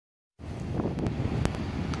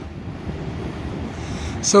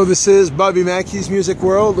So this is Bobby Mackey's Music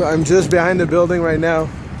World. I'm just behind the building right now,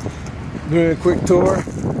 doing a quick tour.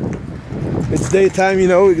 It's daytime, you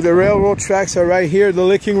know, the railroad tracks are right here, the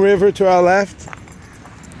Licking River to our left.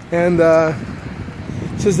 And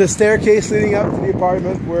this is the staircase leading up to the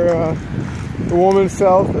apartment where the woman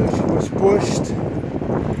felt that she was pushed.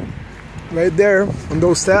 Right there, on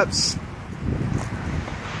those steps.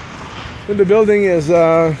 And the building is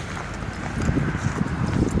wow.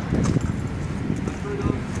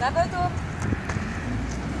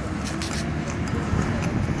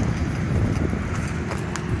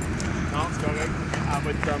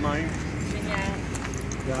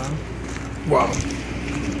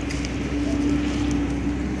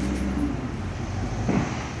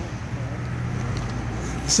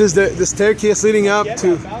 This is the staircase leading up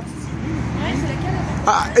to...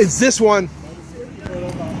 it's this one.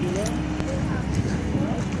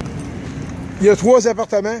 Il y a 3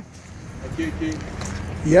 appartements. Ok.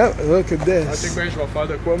 Yeah, look at this. Je vais faire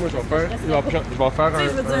de quoi? Moi, je vais faire un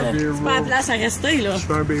beer road. C'est pas la place à rester, là. Je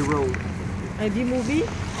fais un beer road. Un B-movie?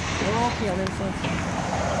 Oh, puis on aime ça.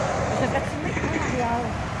 Ça fait filmer comment?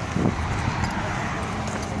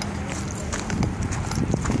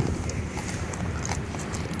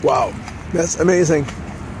 Wow, that's amazing.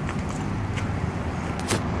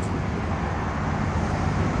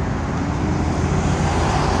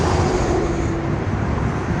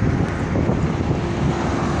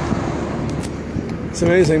 It's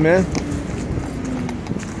amazing, man.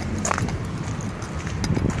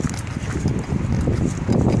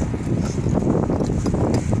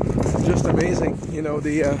 Just amazing, you know,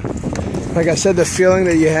 the like I said, the feeling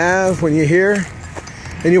that you have when you're here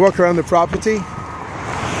and you walk around the property.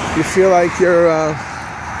 You feel like you're,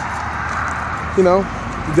 you know,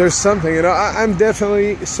 there's something. You know, I'm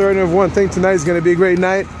definitely certain of one thing. Tonight is going to be a great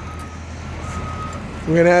night.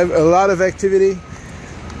 We're going to have a lot of activity,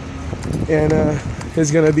 and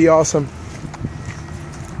it's going to be awesome.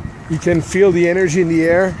 You can feel the energy in the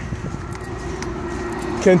air.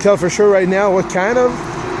 Can't tell for sure right now what kind of.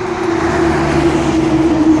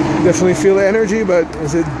 Definitely feel the energy, but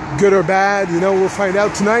is it good or bad? You know, we'll find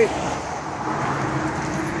out tonight.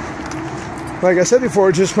 Like I said before,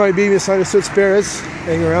 it just might be misunderstood spirits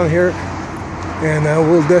hanging around here, and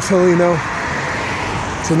we'll definitely know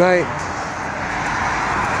tonight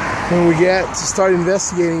when we get to start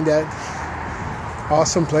investigating that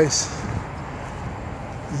awesome place.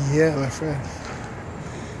 Yeah, my friend.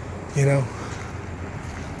 You know.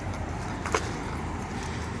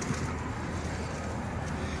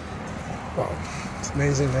 Wow, it's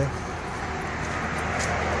amazing, man.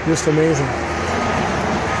 Just amazing.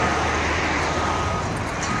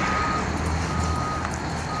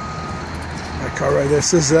 Car right there.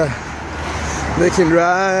 This is Licking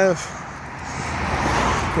Drive.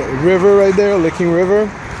 Got a river right there, Licking River.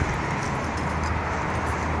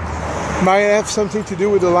 Might have something to do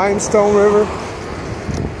with the Limestone River,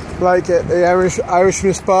 like at the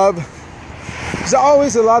Irishman's Pub. There's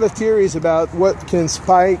always a lot of theories about what can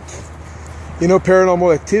spike, you know,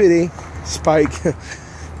 paranormal activity. Spike,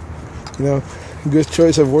 you know, good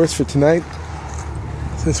choice of words for tonight,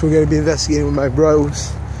 since we're going to be investigating with my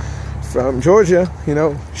bros from Georgia, you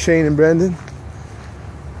know, Shane and Brendan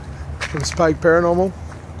from Spike Paranormal.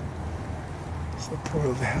 It's the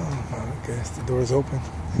portal to hell. Oh, I guess the door's open. Oh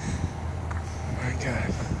my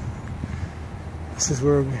God. This is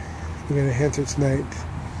where we're going to enter tonight.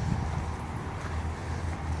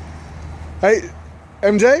 Hey,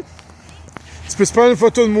 MJ, tu peux se prendre une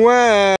photo de moi?